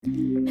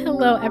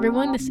Hello,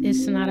 everyone. This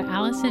is Sonata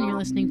Allison. You're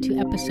listening to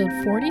episode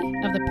 40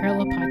 of the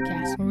Parallel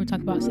Podcast, where we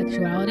talk about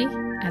sexuality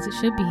as it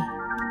should be.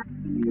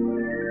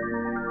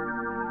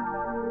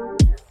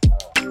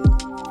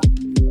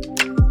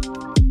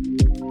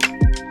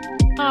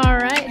 All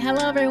right.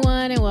 Hello,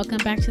 everyone, and welcome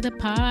back to the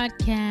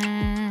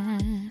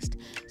podcast.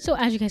 So,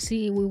 as you can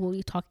see, we will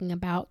be talking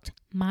about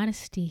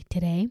modesty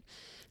today.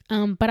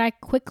 But I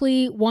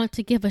quickly want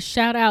to give a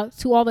shout out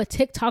to all the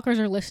TikTokers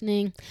who are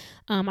listening.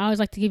 I always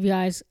like to give you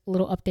guys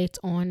little updates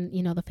on,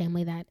 the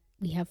family that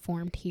we have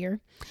formed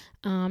here.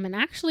 And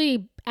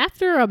actually,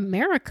 after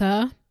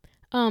America,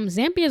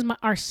 Zambia is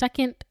our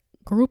second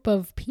group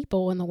of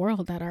people in the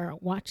world that are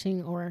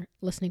watching or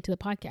listening to the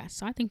podcast.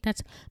 So I think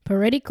that's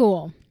pretty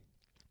cool.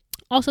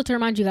 Also, to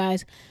remind you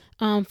guys,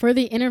 for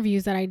the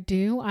interviews that I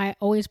do, I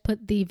always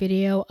put the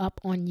video up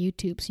on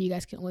YouTube, so you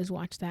guys can always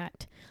watch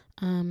that.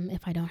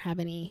 If I don't have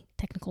any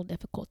technical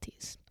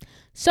difficulties.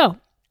 So,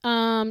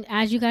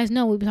 as you guys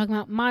know, we'll be talking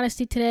about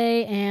modesty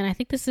today, and I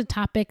think this is a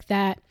topic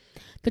that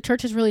the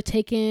church has really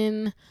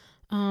taken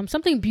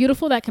something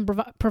beautiful that can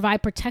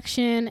provide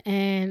protection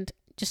and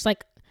just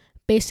like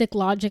basic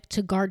logic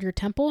to guard your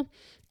temple,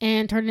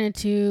 and turn it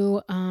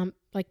into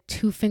like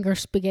 2-finger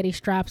spaghetti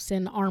straps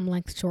and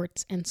arm-length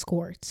shorts and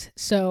skirts.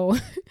 So,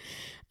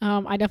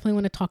 I definitely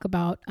want to talk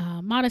about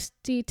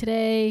modesty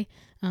today.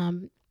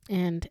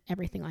 And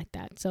everything like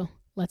that. So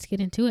let's get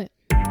into it.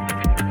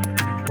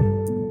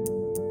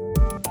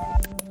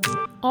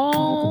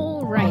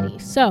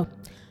 Alrighty. So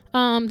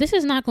this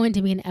is not going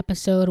to be an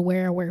episode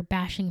where we're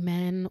bashing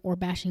men or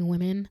bashing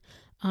women.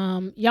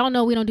 Y'all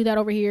know we don't do that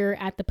over here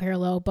at the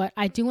Parallel, but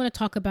I do want to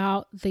talk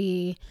about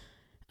the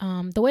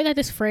way that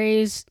this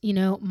phrase,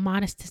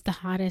 modest is the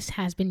hottest,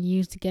 has been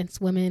used against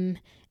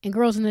women and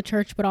girls in the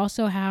church, but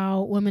also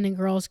how women and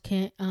girls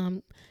can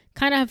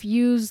kind of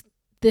use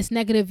this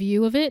negative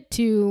view of it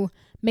to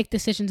make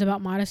decisions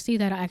about modesty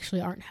that actually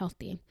aren't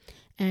healthy.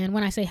 And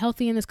when I say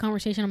healthy in this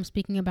conversation, I'm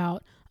speaking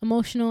about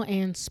emotional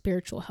and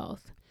spiritual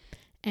health.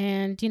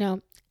 And,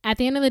 at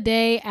the end of the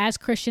day, as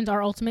Christians,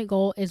 our ultimate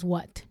goal is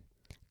what?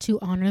 To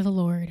honor the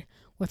Lord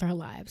with our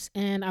lives.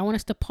 And I want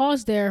us to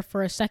pause there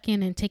for a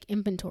second and take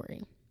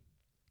inventory.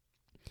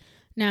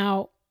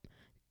 Now,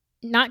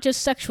 not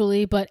just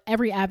sexually, but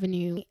every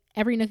avenue,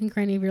 every nook and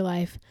cranny of your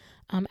life,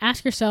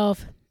 ask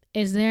yourself,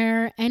 is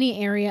there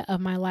any area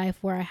of my life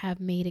where I have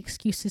made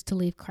excuses to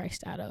leave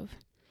Christ out of?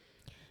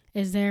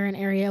 Is there an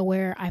area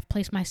where I've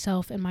placed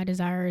myself and my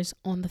desires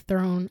on the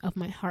throne of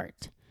my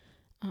heart?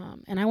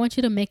 And I want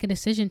you to make a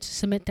decision to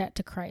submit that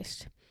to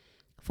Christ.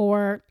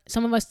 For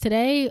some of us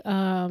today,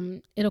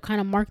 it'll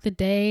kind of mark the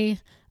day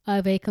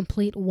of a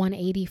complete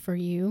 180 for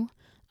you.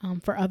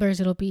 For others,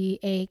 it'll be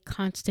a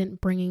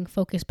constant bringing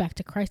focus back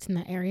to Christ in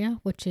that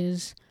area, which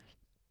is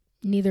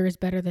neither is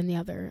better than the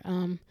other.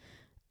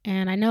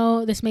 And I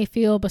know this may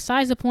feel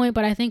besides the point,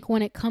 but I think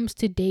when it comes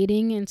to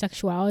dating and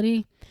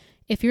sexuality,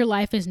 if your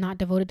life is not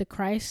devoted to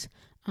Christ,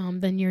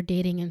 then your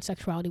dating and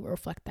sexuality will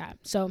reflect that.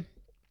 So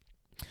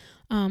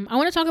I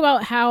want to talk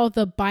about how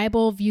the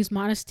Bible views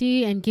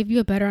modesty and give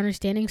you a better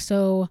understanding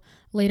so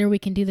later we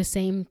can do the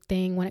same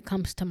thing when it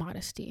comes to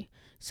modesty.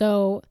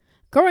 So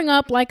growing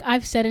up, like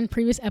I've said in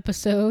previous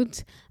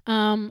episodes,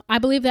 I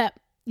believe that,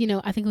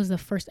 I think it was the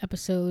first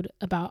episode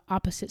about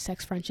opposite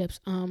sex friendships.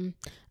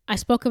 I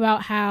spoke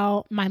about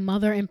how my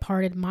mother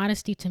imparted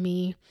modesty to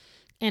me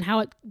and how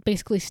it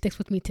basically sticks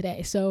with me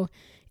today. So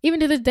even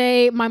to this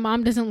day, my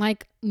mom doesn't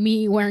like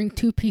me wearing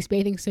 2-piece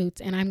bathing suits,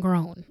 and I'm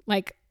grown.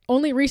 Like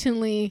only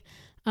recently,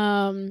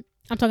 I'm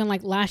talking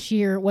like last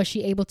year, was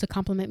she able to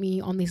compliment me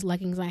on these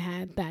leggings I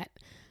had that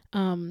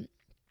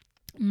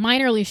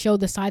minorly showed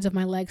the sides of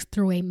my legs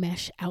through a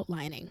mesh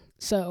outlining.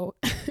 So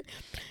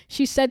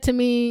she said to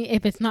me,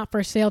 if it's not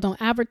for sale,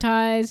 don't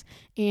advertise.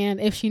 And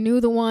if she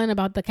knew the one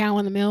about the cow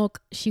and the milk,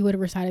 she would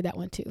have recited that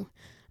one too.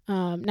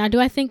 Now,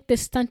 do I think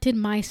this stunted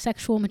my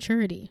sexual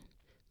maturity?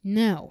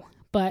 No,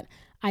 but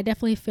I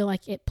definitely feel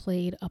like it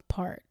played a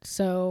part.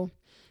 So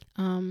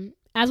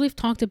as we've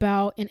talked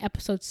about in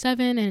episode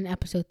 7 and in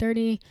episode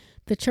 30,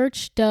 the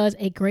church does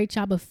a great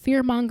job of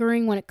fear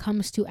mongering when it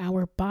comes to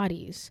our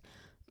bodies.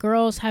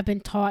 Girls have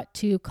been taught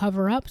to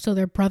cover up so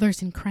their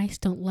brothers in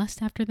Christ don't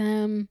lust after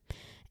them.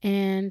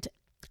 And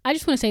I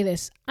just want to say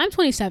this. I'm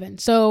 27.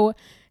 So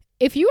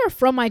if you are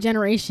from my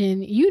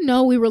generation,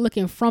 we were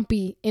looking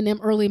frumpy in them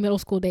early middle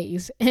school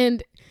days.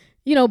 And,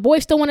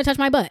 boys still want to touch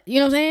my butt. You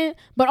know what I'm saying?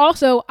 But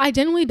also, I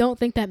genuinely don't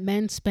think that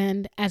men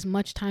spend as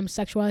much time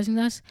sexualizing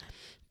us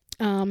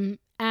to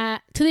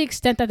the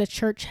extent that the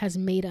church has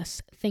made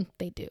us think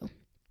they do.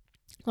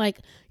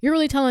 Like, you're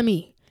really telling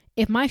me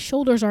if my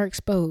shoulders are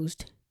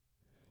exposed,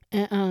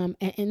 and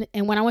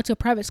when I went to a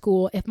private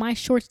school, if my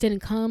shorts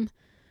didn't come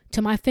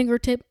to my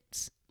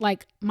fingertips,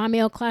 like my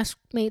male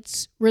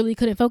classmates really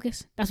couldn't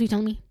focus. That's what you're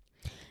telling me.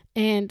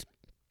 And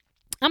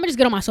I'm gonna just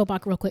get on my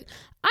soapbox real quick.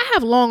 I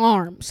have long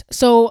arms.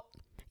 So,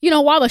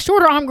 while the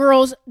shorter arm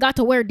girls got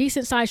to wear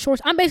decent sized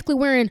shorts, I'm basically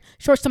wearing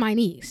shorts to my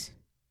knees.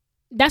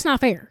 That's not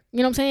fair.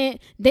 You know what I'm saying?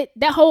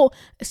 That whole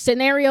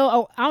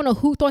scenario, I don't know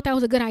who thought that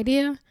was a good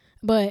idea,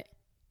 but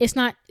it's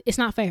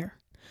not fair.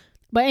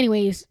 But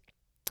anyways,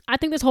 I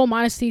think this whole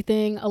modesty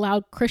thing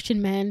allowed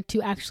Christian men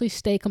to actually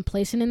stay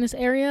complacent in this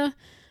area,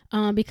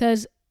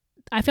 because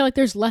I feel like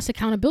there's less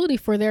accountability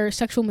for their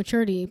sexual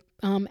maturity.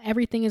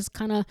 Everything is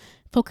kind of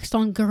focused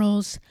on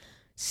girls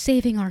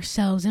saving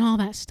ourselves and all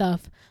that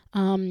stuff.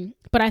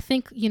 But I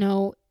think,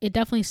 it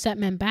definitely set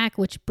men back,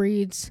 which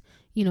breeds,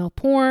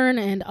 porn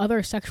and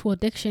other sexual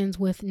addictions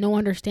with no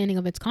understanding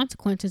of its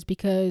consequences.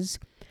 Because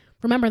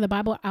remember, the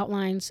Bible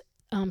outlines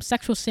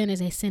sexual sin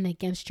is a sin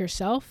against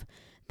yourself.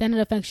 Then it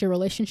affects your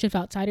relationships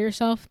outside of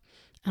yourself,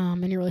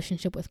 and your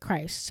relationship with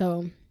Christ.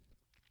 So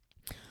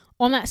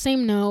on that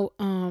same note,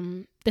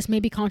 this may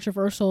be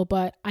controversial,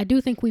 but I do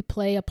think we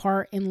play a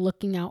part in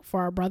looking out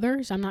for our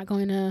brothers. I'm not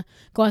going to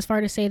go as far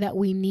to say that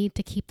we need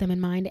to keep them in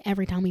mind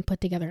every time we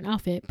put together an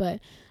outfit, but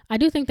I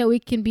do think that we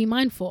can be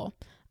mindful.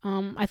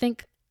 I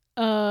think,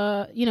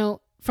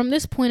 from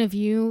this point of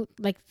view,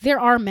 like, there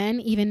are men,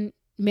 even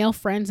male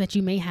friends that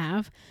you may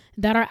have,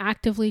 that are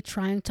actively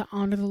trying to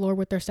honor the Lord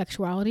with their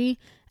sexuality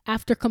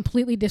after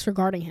completely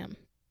disregarding him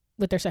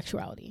with their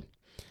sexuality.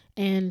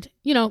 And,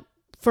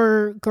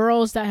 for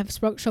girls that have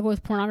struggled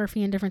with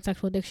pornography and different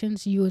sexual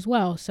addictions, you as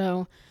well.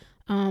 So,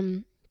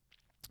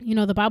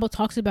 the Bible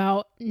talks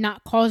about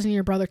not causing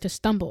your brother to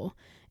stumble.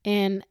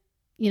 And,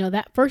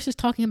 that verse is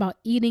talking about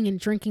eating and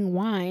drinking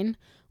wine,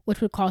 which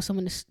would cause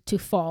someone to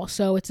fall.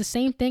 So it's the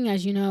same thing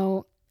as,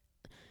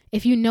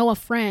 if a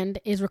friend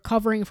is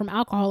recovering from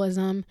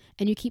alcoholism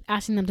and you keep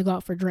asking them to go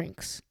out for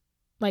drinks,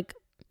 like,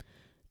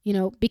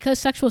 because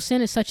sexual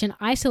sin is such an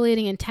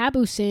isolating and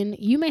taboo sin,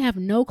 you may have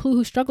no clue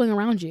who's struggling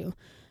around you.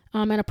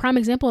 And a prime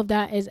example of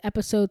that is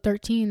episode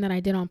 13 that I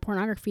did on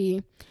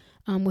pornography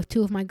with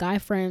two of my guy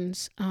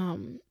friends.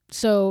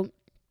 So,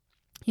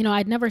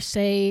 I'd never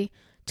say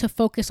to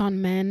focus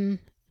on men,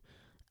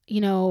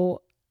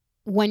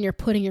 when you're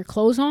putting your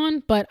clothes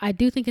on, but I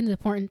do think it's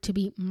important to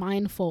be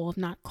mindful of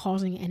not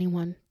causing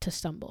anyone to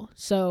stumble.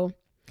 So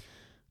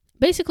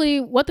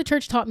basically what the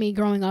church taught me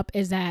growing up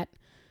is that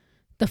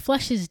the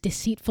flesh is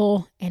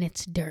deceitful and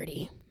it's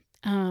dirty.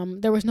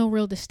 There was no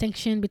real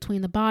distinction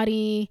between the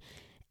body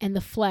and the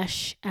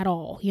flesh at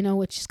all,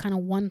 it's just kind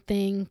of one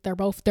thing. They're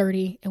both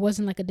dirty. It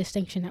wasn't like a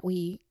distinction that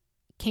we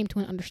came to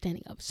an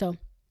understanding of. So,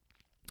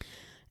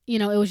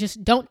 it was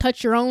just don't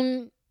touch your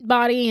own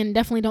body and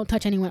definitely don't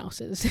touch anyone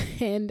else's.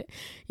 And,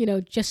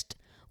 just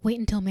wait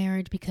until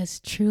marriage because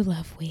true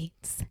love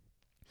waits.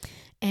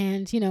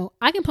 And,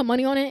 I can put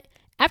money on it.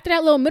 After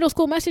that little middle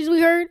school message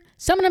we heard,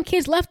 some of them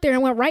kids left there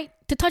and went right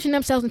to touching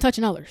themselves and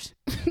touching others.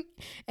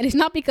 And it's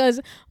not because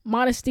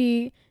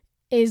modesty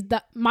is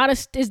the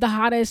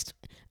hottest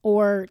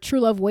or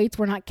true love waits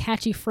were not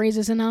catchy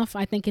phrases enough.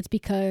 I think it's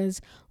because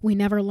we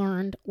never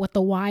learned what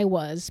the why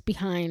was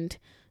behind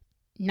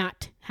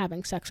not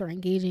having sex or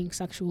engaging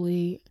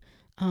sexually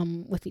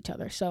with each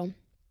other. So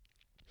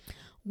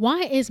why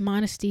is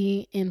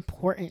modesty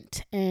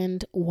important,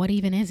 and what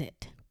even is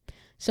it?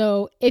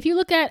 So if you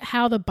look at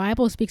how the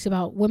Bible speaks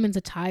about women's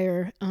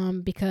attire,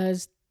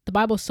 because the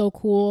Bible is so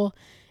cool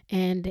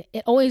and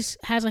it always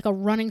has like a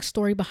running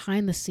story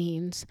behind the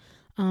scenes.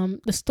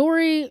 The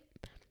story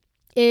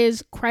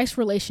is Christ's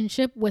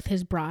relationship with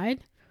his bride.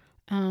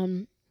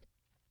 And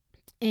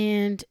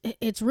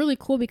it's really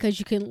cool because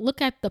you can look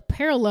at the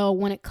parallel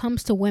when it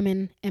comes to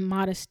women and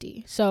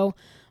modesty. So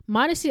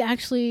modesty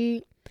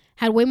actually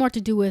had way more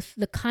to do with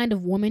the kind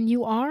of woman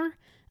you are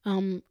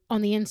on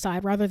the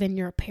inside rather than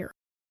your appearance.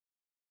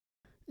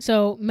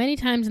 So many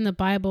times in the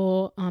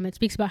Bible, it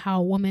speaks about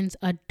how a woman's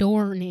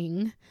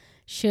adorning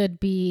should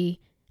be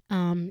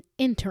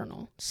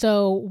internal.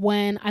 So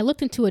when I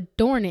looked into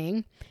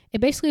adorning, it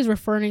basically is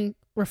referring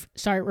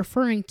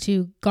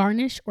to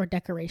garnish or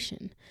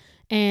decoration.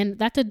 And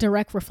that's a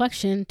direct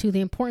reflection to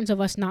the importance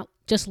of us not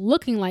just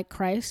looking like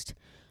Christ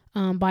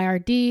by our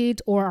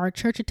deeds or our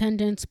church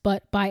attendance,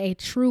 but by a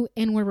true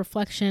inward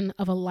reflection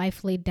of a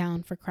life laid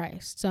down for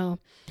Christ. So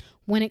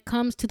when it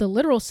comes to the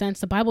literal sense,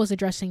 the Bible is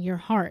addressing your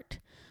heart.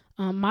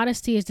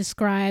 Modesty is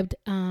described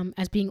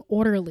as being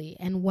orderly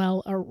and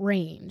well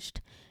arranged.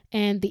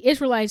 And the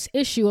Israelites'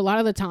 issue a lot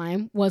of the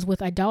time was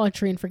with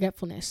idolatry and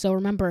forgetfulness. So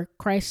remember,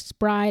 Christ's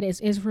bride is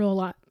Israel a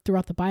lot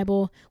throughout the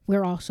Bible.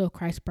 We're also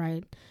Christ's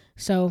bride.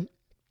 So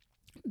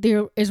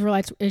the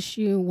Israelites'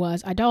 issue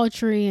was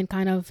idolatry and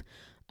kind of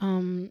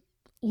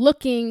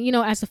looking,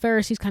 as the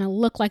Pharisees kind of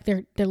look like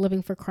they're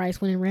living for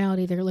Christ, when in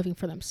reality they're living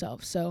for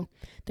themselves. So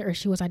their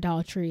issue was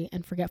idolatry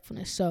and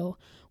forgetfulness. So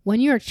when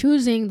you are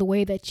choosing the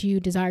way that you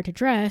desire to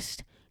dress,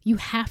 you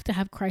have to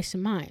have Christ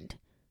in mind.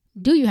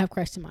 Do you have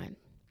Christ in mind?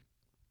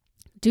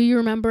 Do you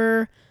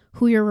remember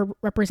who you're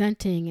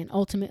representing and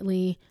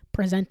ultimately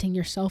presenting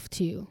yourself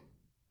to?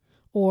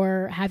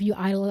 Or have you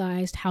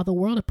idolized how the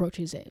world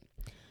approaches it?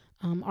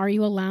 Are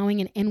you allowing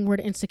an inward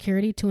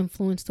insecurity to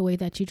influence the way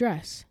that you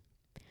dress?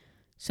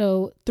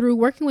 So through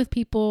working with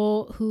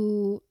people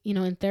who,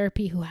 in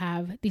therapy who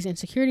have these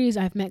insecurities,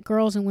 I've met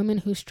girls and women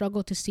who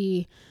struggle to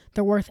see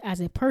their worth as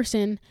a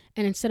person.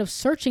 And instead of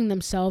searching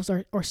themselves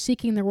or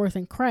seeking their worth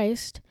in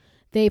Christ,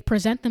 they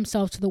present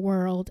themselves to the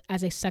world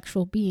as a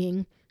sexual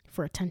being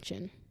for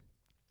attention.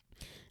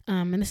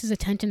 And this is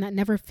attention that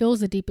never fills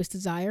the deepest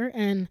desire.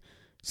 And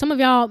some of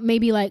y'all may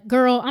be like,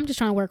 girl, I'm just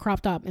trying to wear a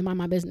crop top and mind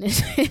my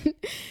business.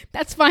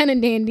 That's fine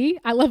and dandy.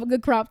 I love a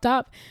good crop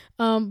top.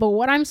 But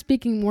what I'm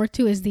speaking more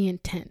to is the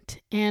intent.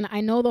 And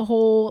I know the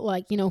whole,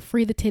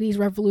 free the titties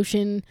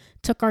revolution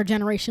took our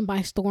generation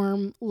by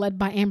storm, led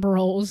by Amber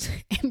Rose.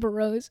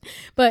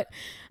 But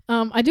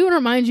I do want to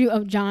remind you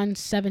of John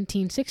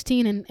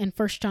 17:16 and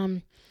 1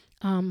 John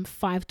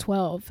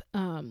 5:12,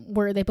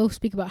 where they both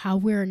speak about how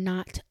we're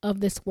not of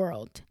this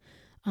world.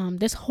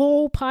 This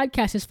whole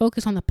podcast is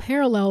focused on the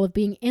parallel of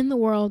being in the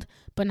world,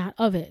 but not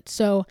of it.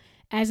 So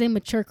as a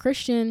mature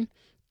Christian,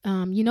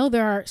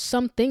 there are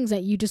some things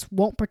that you just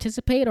won't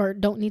participate or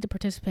don't need to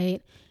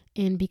participate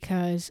in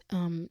because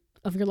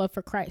of your love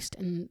for Christ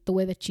and the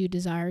way that you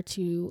desire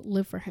to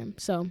live for him.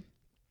 So,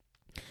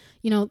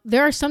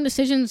 there are some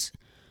decisions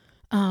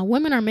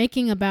women are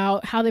making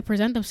about how they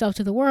present themselves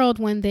to the world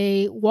when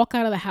they walk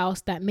out of the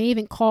house that may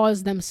even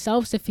cause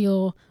themselves to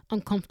feel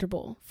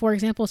uncomfortable. For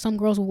example, some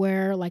girls will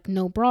wear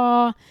no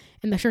bra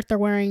and the shirt they're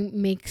wearing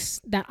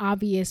makes that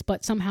obvious,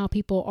 but somehow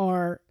people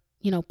are,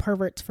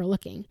 perverts for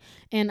looking.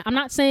 And I'm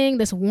not saying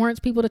this warrants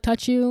people to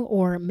touch you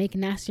or make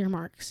nasty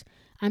remarks.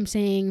 I'm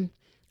saying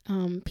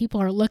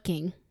people are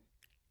looking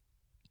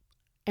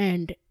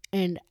and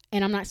I'm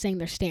not saying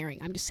they're staring.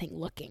 I'm just saying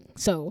looking.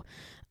 So,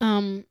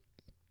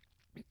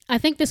 I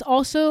think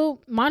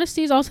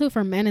modesty is also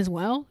for men as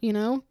well,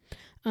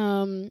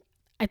 I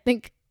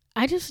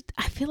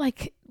feel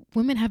like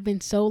women have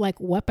been so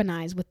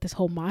weaponized with this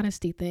whole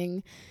modesty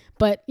thing.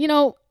 But,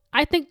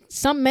 I think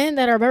some men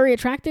that are very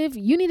attractive,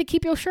 you need to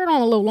keep your shirt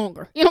on a little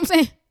longer. You know what I'm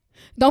saying?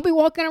 Don't be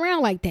walking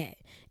around like that.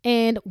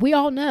 And we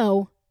all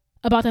know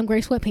about them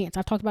gray sweatpants.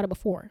 I've talked about it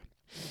before.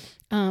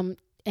 And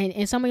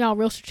some of y'all are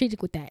real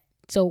strategic with that.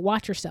 So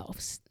watch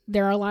yourselves.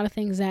 There are a lot of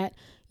things that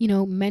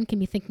men can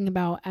be thinking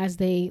about as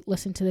they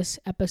listen to this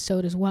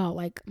episode as well.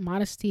 Like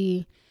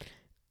modesty,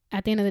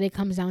 at the end of the day,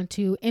 comes down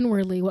to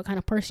inwardly what kind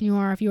of person you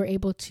are, if you are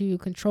able to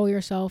control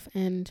yourself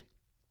and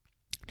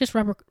just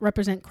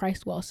represent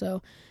Christ well.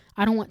 So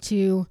I don't want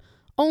to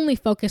only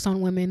focus on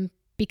women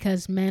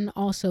because men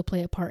also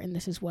play a part in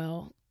this as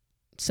well.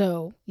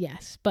 So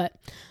yes, but,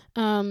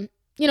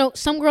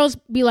 some girls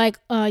be like,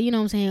 what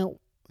I'm saying?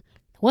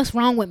 What's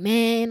wrong with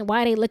men?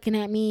 Why are they looking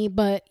at me?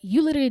 But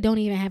you literally don't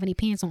even have any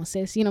pants on,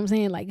 sis. You know what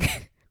I'm saying?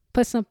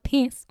 Put some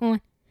pants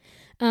on.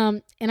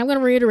 And I'm going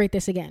to reiterate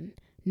this again.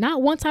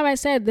 Not once have I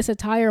said this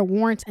attire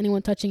warrants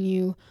anyone touching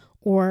you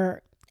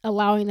or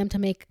allowing them to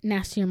make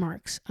nasty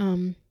remarks.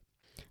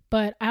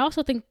 But I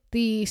also think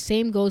the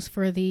same goes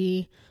for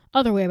the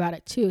other way about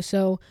it too.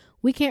 So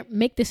we can't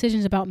make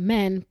decisions about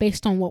men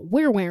based on what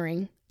we're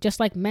wearing, just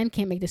like men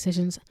can't make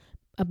decisions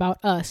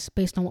about us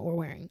based on what we're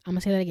wearing. I'm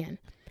going to say that again.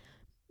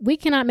 We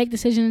cannot make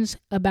decisions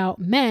about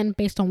men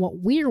based on what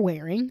we're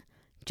wearing,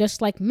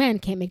 just like men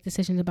can't make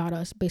decisions about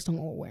us based on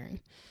what we're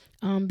wearing.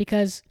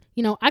 Because,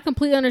 I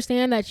completely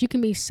understand that you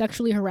can be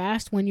sexually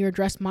harassed when you're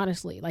dressed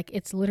modestly.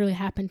 It's literally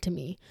happened to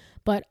me.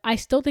 But I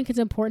still think it's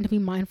important to be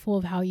mindful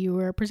of how you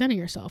are presenting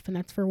yourself, and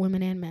that's for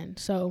women and men.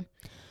 So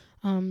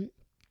when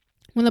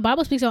the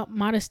Bible speaks about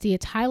modesty,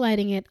 it's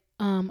highlighting it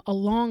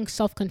along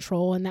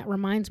self-control, and that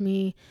reminds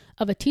me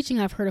of a teaching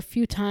I've heard a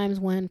few times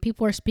when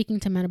people are speaking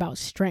to men about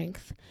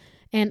strength.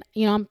 And,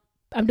 I'm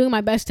doing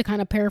my best to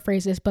kind of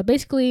paraphrase this, but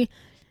basically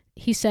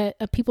he said,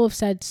 people have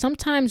said,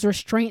 sometimes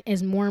restraint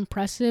is more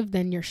impressive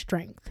than your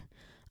strength.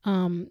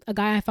 A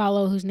guy I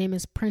follow whose name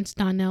is Prince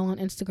Donnell on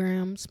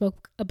Instagram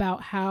spoke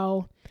about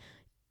how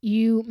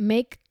you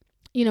may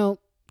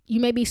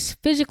be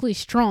physically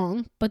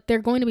strong, but there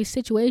are going to be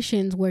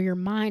situations where your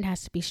mind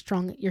has to be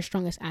strong, your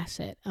strongest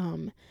asset.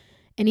 And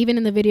even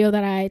in the video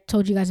that I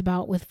told you guys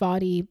about with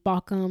Vodi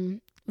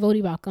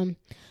Bakum,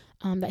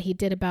 that he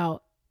did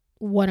about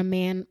what a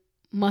man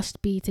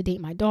must be to date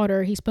my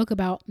daughter, he spoke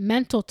about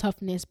mental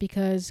toughness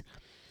because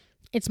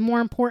it's more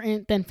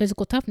important than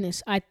physical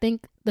toughness. I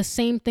think the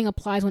same thing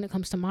applies when it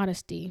comes to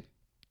modesty.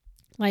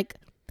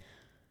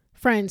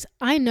 Friends,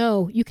 I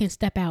know you can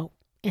step out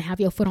and have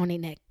your foot on their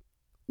neck,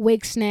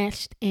 wig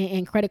snatched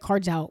and credit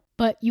cards out,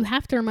 but you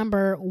have to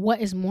remember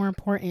what is more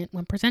important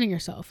when presenting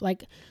yourself.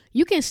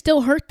 You can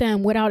still hurt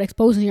them without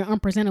exposing your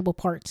unpresentable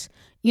parts,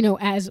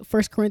 as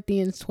 1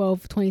 Corinthians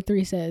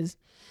 12:23 says.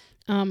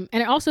 And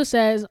it also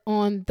says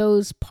on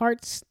those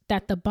parts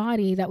that the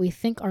body that we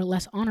think are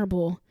less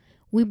honorable,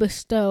 we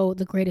bestow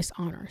the greatest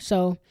honor.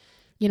 So,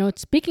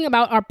 it's speaking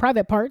about our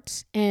private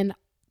parts and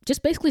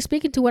just basically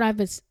speaking to what I've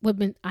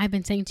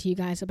been saying to you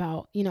guys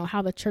about,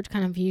 how the church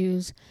kind of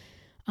views,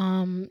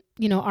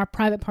 our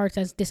private parts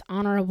as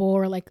dishonorable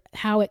or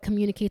how it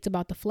communicates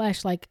about the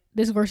flesh.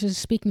 This verse is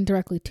speaking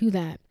directly to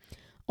that.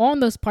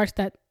 On those parts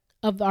that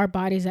of our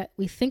bodies that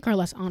we think are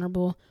less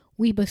honorable,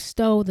 we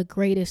bestow the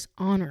greatest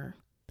honor.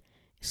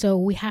 So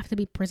we have to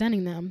be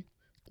presenting them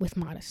with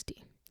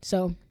modesty.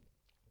 So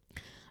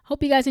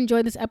hope you guys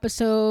enjoyed this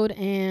episode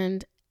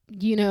and,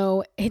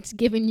 it's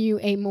given you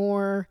a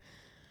more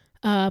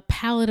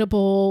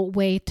palatable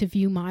way to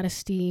view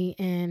modesty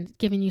and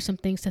giving you some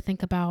things to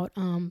think about.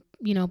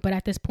 But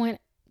at this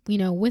point,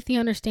 with the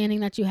understanding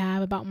that you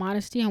have about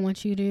modesty, I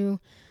want you to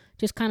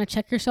just kind of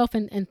check yourself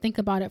and think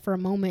about it for a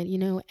moment.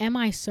 Am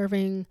I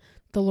serving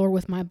the Lord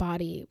with my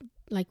body?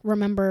 Like,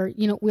 remember,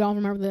 we all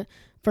remember the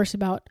verse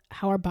about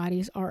how our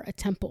bodies are a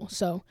temple.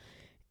 So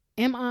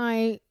am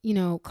I,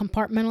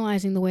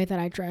 compartmentalizing the way that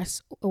I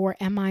dress, or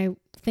am I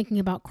thinking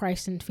about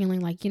Christ and feeling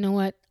like,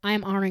 what, I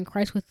am honoring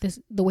Christ with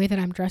the way that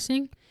I'm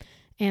dressing,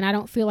 and I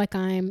don't feel like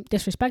I'm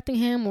disrespecting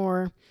him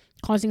or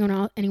causing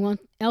anyone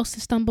else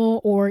to stumble,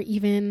 or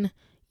even,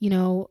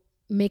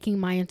 making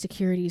my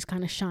insecurities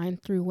kind of shine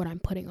through what I'm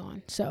putting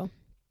on. So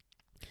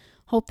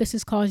hope this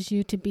has caused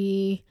you to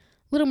be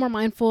a little more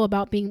mindful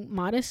about being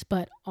modest,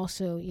 but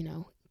also,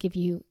 give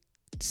you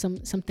some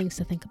things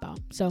to think about.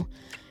 So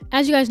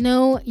as you guys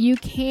know, you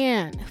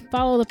can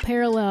follow The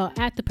Parallel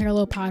at The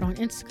Parallel Pod on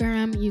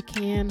Instagram. You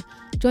can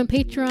join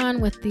Patreon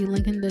with the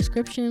link in the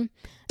description.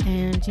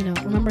 And,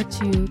 remember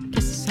to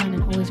kiss the sun,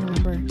 and always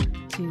remember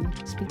to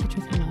speak the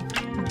truth in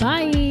love.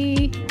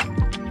 Bye.